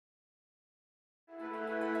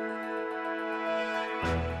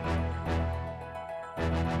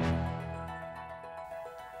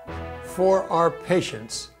For our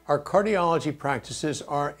patients, our cardiology practices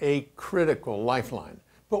are a critical lifeline.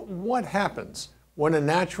 But what happens when a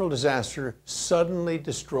natural disaster suddenly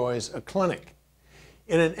destroys a clinic?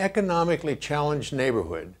 In an economically challenged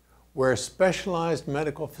neighborhood where specialized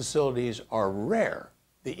medical facilities are rare,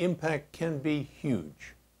 the impact can be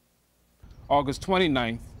huge. August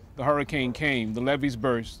 29th, the hurricane came, the levees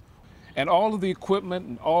burst, and all of the equipment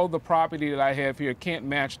and all the property that I have here can't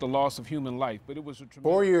match the loss of human life, but it was a tremendous...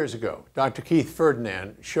 4 years ago, Dr. Keith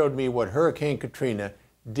Ferdinand showed me what Hurricane Katrina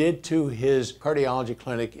did to his cardiology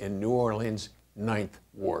clinic in New Orleans' 9th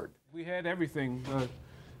Ward. We had everything,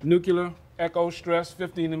 nuclear, echo, stress,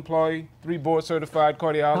 15 employee, 3 board certified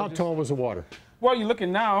cardiologists. How tall was the water? Well, you're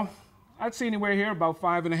looking now, I'd see anywhere here about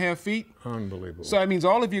 5.5 feet. Unbelievable. So that means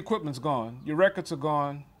all of your equipment's gone, your records are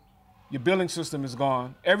gone, your billing system is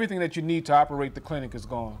gone, everything that you need to operate the clinic is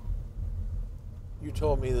gone. You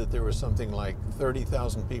told me that there was something like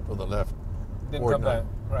 30,000 people that left Didn't Ward come 9 back,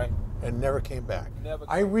 right. and never came back. Never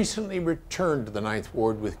I recently returned to the 9th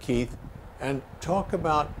Ward with Keith and talk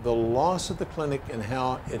about the loss of the clinic and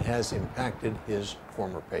how it has impacted his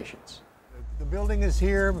former patients. The building is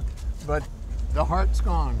here, but the heart's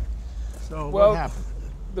gone. So what happened?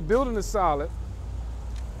 The building is solid.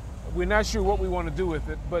 We're not sure what we want to do with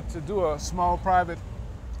it, but to do a small private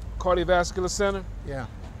cardiovascular center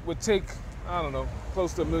would take, I don't know,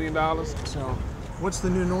 close to $1 million. So what's the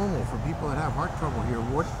new normal for people that have heart trouble here?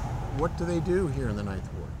 What do they do here in the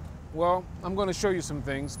 9th Ward? Well, I'm going to show you some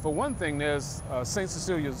things. For one thing, there's St.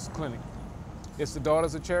 Cecilia's Clinic. It's the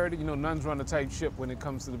Daughters of Charity. You know, nuns run a tight ship when it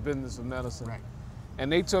comes to the business of medicine. Right. And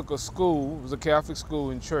they took a school, it was a Catholic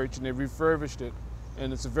school in church, and they refurbished it,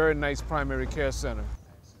 and it's a very nice primary care center.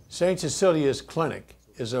 St. Cecilia's Clinic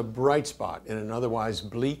is a bright spot in an otherwise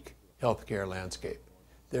bleak healthcare landscape.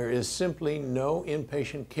 There is simply no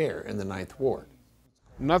inpatient care in the 9th Ward.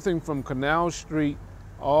 Nothing from Canal Street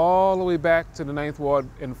all the way back to the 9th Ward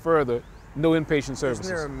and further, no inpatient services.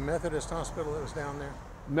 Isn't there a Methodist hospital that was down there?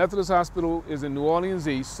 Methodist Hospital is in New Orleans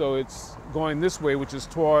East, so it's going this way, which is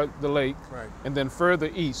toward the lake, and then further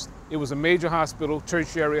east. It was a major hospital,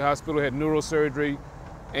 tertiary hospital, had neurosurgery,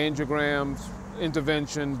 angiograms,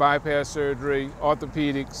 intervention, bypass surgery,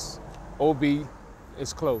 orthopedics, OB.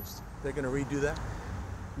 It's closed. They're going to redo that?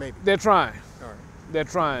 Maybe. They're trying. All right. They're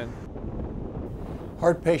trying.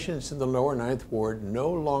 Heart patients in the lower 9th Ward no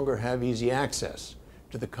longer have easy access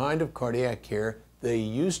to the kind of cardiac care they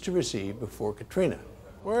used to receive before Katrina.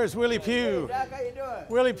 Where's Willie Pugh? Hey, Doc, how you doing?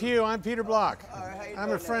 Willie Pugh, I'm Peter Block. All right, how you I'm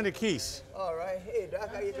doing a friend of Keith's. All right. Hey,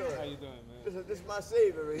 Doc, how you doing? How you doing, man? This is my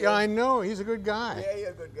savior right here. Yeah, I know. He's a good guy. Yeah, you're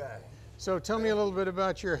a good guy. So tell me a little bit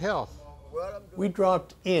about your health. Well, We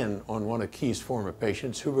dropped in on one of Keith's former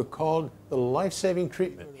patients who recalled the life-saving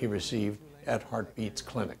treatment he received at Heartbeat's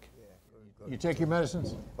clinic. You take your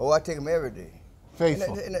medicines? Oh, I take them every day.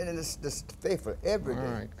 Faithful. And it's faithful every day. All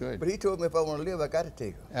right, good. But he told me if I want to live, I got to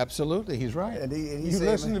take them. Absolutely, he's right. And he you said,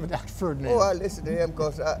 listen to Dr. Ferdinand. Oh, I listened to him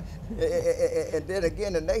because and then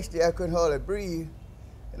again the next day I couldn't hardly breathe.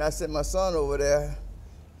 And I sent my son over there.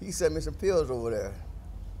 He sent me some pills over there.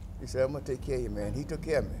 He said, I'm going to take care of you, man. He took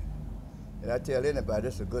care of me. And I tell anybody,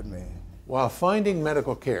 this is a good man. While finding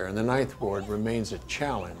medical care in the 9th Ward remains a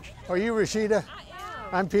challenge. Are you Rashida? I am.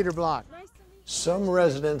 I'm Peter Block. Nice to meet you. Some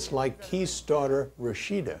residents, like Keith's daughter,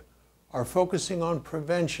 Rashida, are focusing on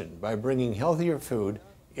prevention by bringing healthier food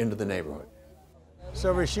into the neighborhood.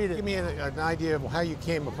 So Rashida, give me an idea of how you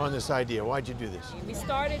came upon this idea. Why'd you do this? We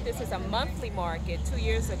started this as a monthly market 2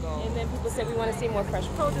 years ago, and then people said we want to see more fresh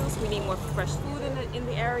produce, we need more fresh food in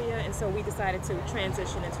the area, and so we decided to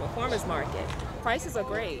transition into a farmer's market. Prices are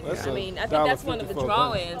great. I think that's one of the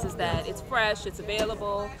draw-ins is that it's fresh, it's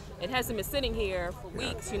available, it hasn't been sitting here for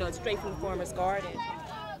weeks, you know, it's straight from the farmer's garden.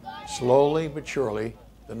 Slowly but surely,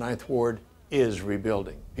 the 9th Ward is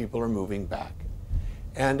rebuilding. People are moving back.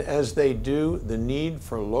 And as they do, the need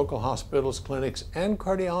for local hospitals, clinics, and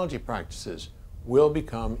cardiology practices will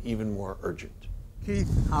become even more urgent.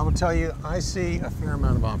 Keith, I will tell you, I see a fair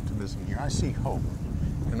amount of optimism here. I see hope.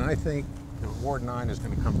 And I think that Ward 9 is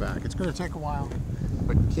going to come back. It's going to take a while,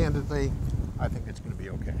 but candidly, I think it's going to be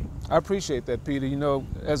okay. I appreciate that, Peter. You know,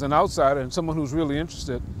 as an outsider and someone who's really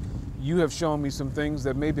interested, you have shown me some things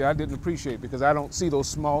that maybe I didn't appreciate because I don't see those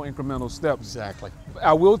small incremental steps. Exactly.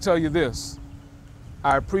 I will tell you this.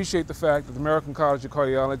 I appreciate the fact that the American College of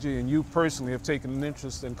Cardiology and you personally have taken an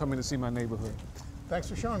interest in coming to see my neighborhood. Thanks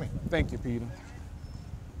for showing me. Thank you, Peter.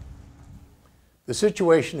 The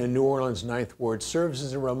situation in New Orleans' 9th Ward serves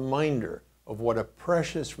as a reminder of what a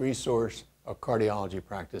precious resource a cardiology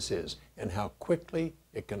practice is and how quickly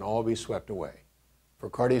it can all be swept away. For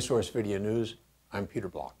CardioSource Video News, I'm Peter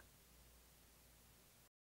Block.